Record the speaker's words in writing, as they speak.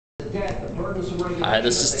Hi,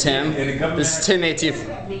 this is Tim. This is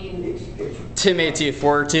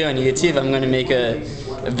Tim824 on YouTube. I'm going to make a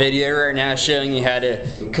video right now showing you how to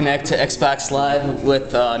connect to Xbox Live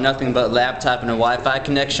with nothing but laptop and a Wi-Fi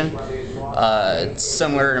connection. It's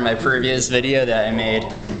somewhere in my previous video that I made.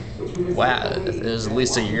 Wow, it was at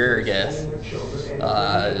least a year ago.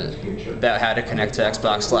 About how to connect to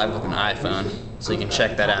Xbox Live with an iPhone. So you can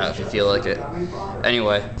check that out if you feel like it.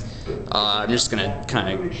 Anyway. I'm just gonna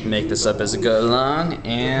kind of make this up as it goes along,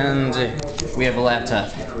 and we have a laptop.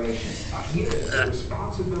 I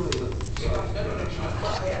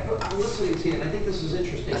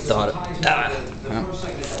thought it. The first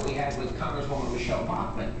segment that we had with Congresswoman Michelle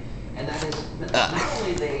Bachmann, and that is that not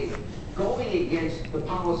only they going against the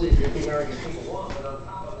policies that the American people want, but on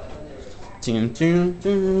top of that, then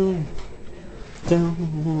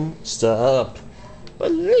don't stop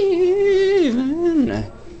believing.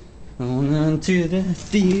 On to the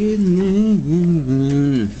feeling.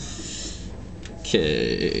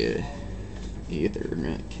 Okay,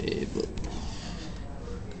 Ethernet cable.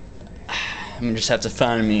 I'm gonna just have to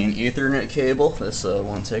find me an Ethernet cable. This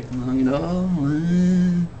won't take long at all.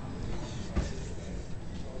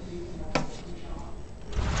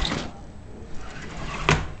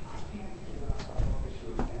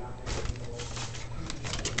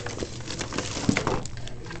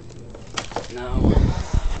 No.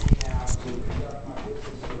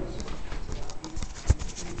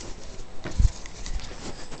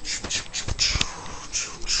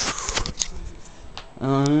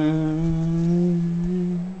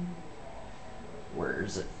 Where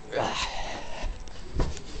is it?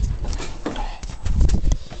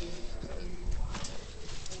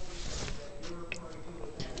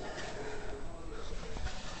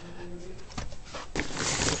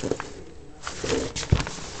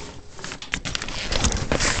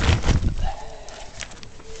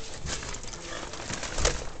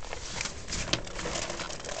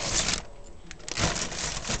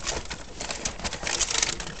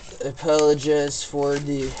 I apologize for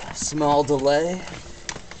the small delay.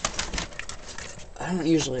 I don't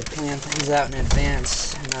usually plan things out in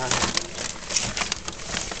advance, and,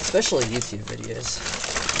 especially YouTube videos.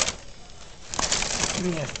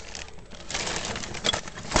 Yeah.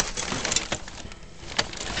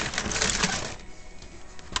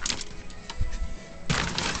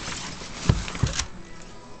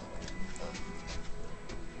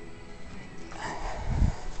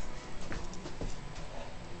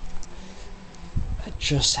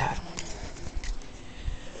 Just had one.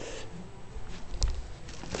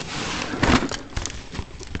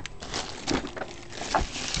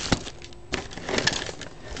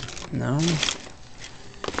 No.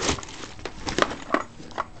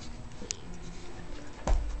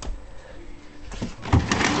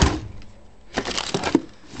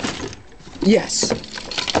 Yes.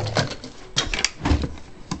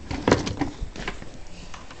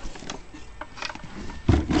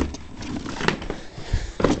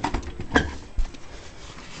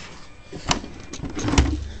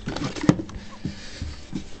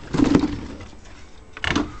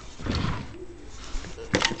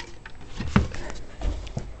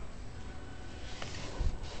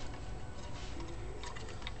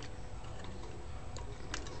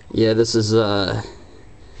 Yeah, this is,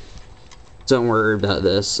 don't worry about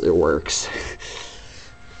this, it works.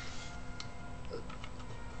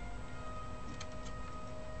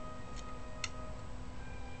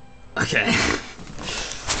 Okay.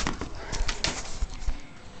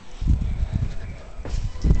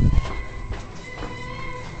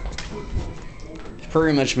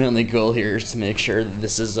 Pretty much my only goal here is to make sure that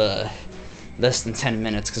this is, less than 10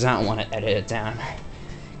 minutes, because I don't want to edit it down,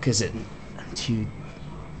 because I'm too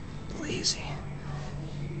lazy.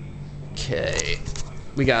 Okay,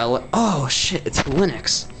 we got oh shit, it's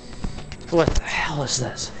Linux. What the hell is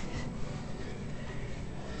this?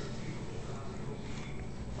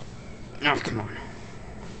 Oh, come on.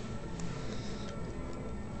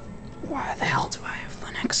 Why the hell do I have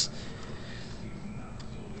Linux?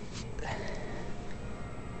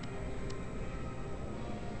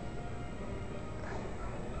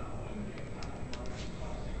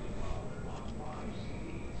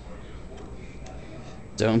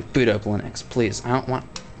 Don't boot up Linux, please. I don't want...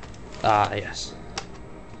 Ah, yes.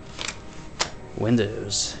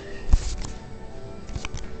 Windows.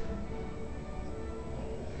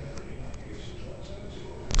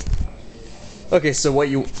 Okay, so what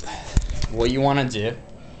you want to do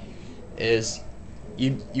is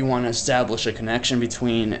you want to establish a connection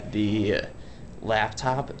between the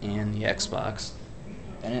laptop and the Xbox,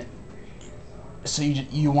 and it so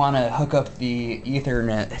you want to hook up the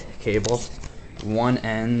Ethernet cable one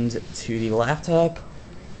end to the laptop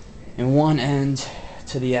and one end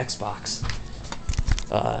to the Xbox.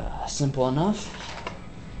 Simple enough.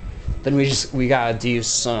 Then we gotta do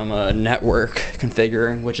some network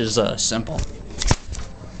configuring, which is simple.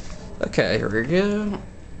 Okay, here we go.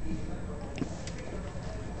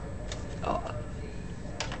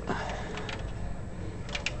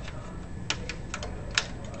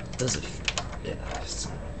 Does it? Yeah.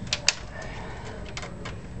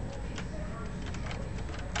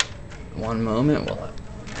 One moment. Well.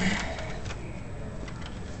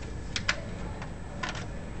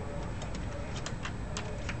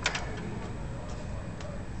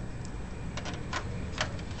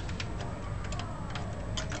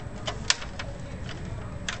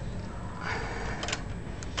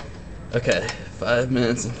 Okay, 5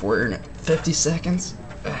 minutes and 50 seconds.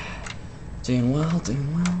 Doing well,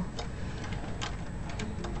 doing well.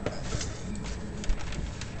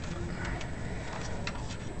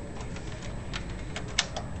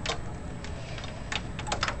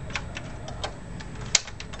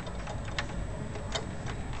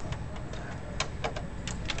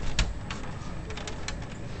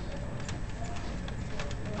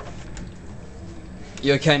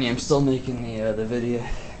 Yo, Kenny, I'm still making the video.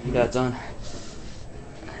 You got done?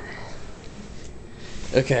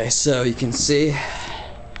 Okay, so you can see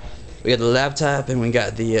we got the laptop and we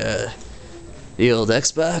got the old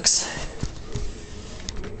Xbox.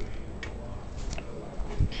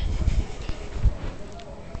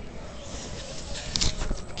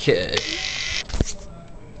 Okay.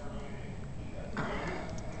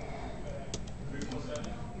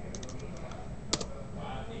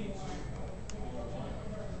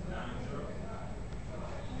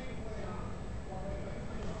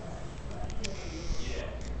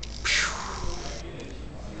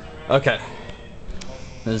 Okay.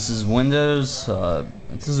 This is Windows.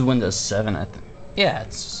 This is Windows 7. I think. Yeah,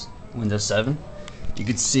 it's Windows 7. You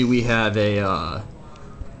can see we have a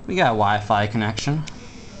we got a Wi-Fi connection,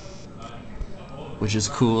 which is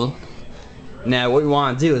cool. Now, what we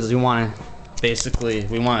want to do is we want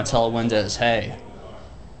to tell Windows, hey,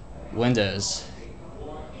 Windows,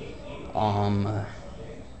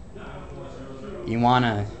 you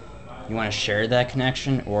wanna share that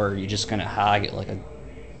connection, or are you just gonna hog it like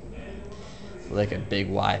a big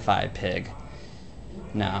Wi-Fi pig?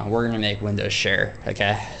 No, we're gonna make Windows share.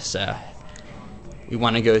 Okay, so we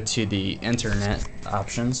want to go to the internet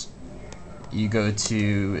options. You go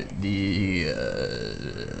to the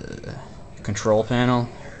control panel,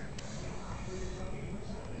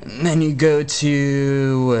 and then you go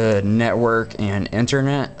to network and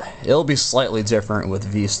internet. It'll be slightly different with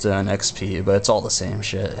Vista and XP, but it's all the same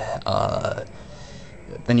shit.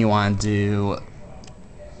 Then you want to do,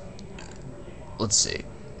 let's see.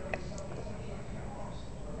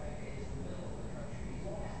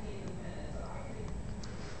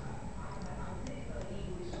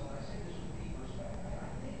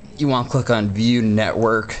 You want to click on View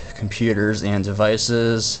Network, Computers and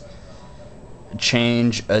Devices,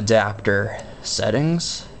 change adapter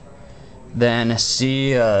settings, then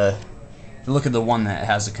see, look at the one that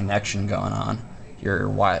has a connection going on.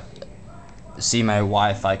 See my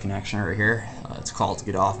Wi-Fi connection right here. It's called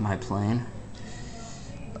Get Off My Plane.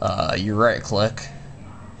 You right click,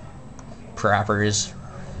 Properties,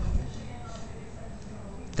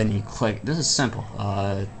 then you click, this is simple,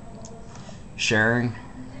 Sharing,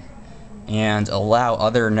 and allow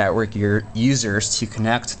other network users to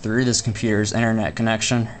connect through this computer's internet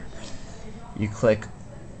connection. You click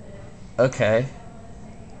OK.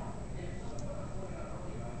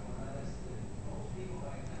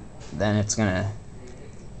 Then it's gonna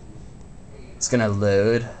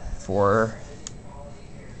load for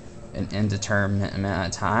an indeterminate amount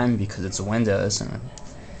of time because it's Windows and it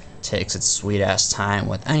takes its sweet ass time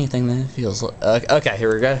with anything that feels like. Okay,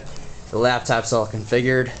 here we go. The laptop's all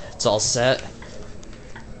configured. It's all set.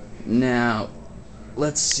 Now,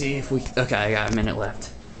 let's see if we. Okay, I got a minute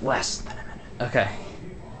left. Less than a minute. Okay.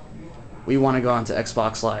 We want to go on to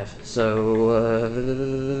Xbox Live. So,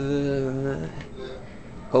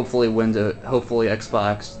 hopefully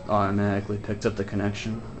Xbox automatically picked up the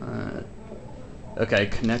connection. Okay,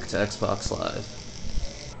 connect to Xbox Live.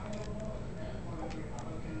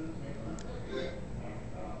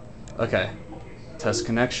 Okay, test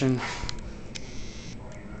connection.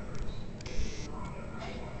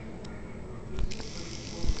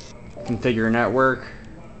 Configure network.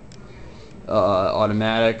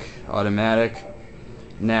 Automatic.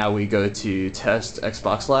 Now we go to test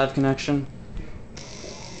Xbox Live connection.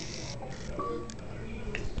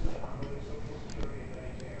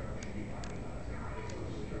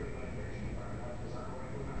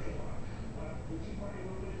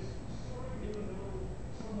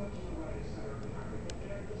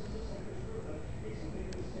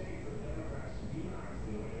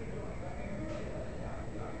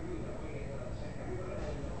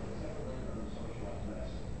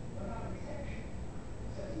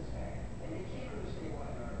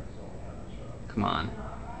 Come on.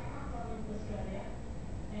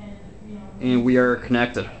 And we are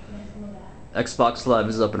connected. Xbox Live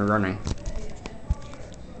is up and running.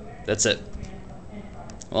 That's it.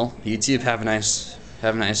 Well, YouTube, have a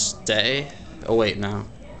nice day. Oh wait, no.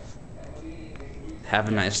 Have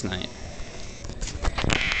a nice night.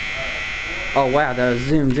 Oh wow, that was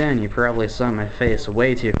zoomed in. You probably saw my face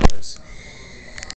way too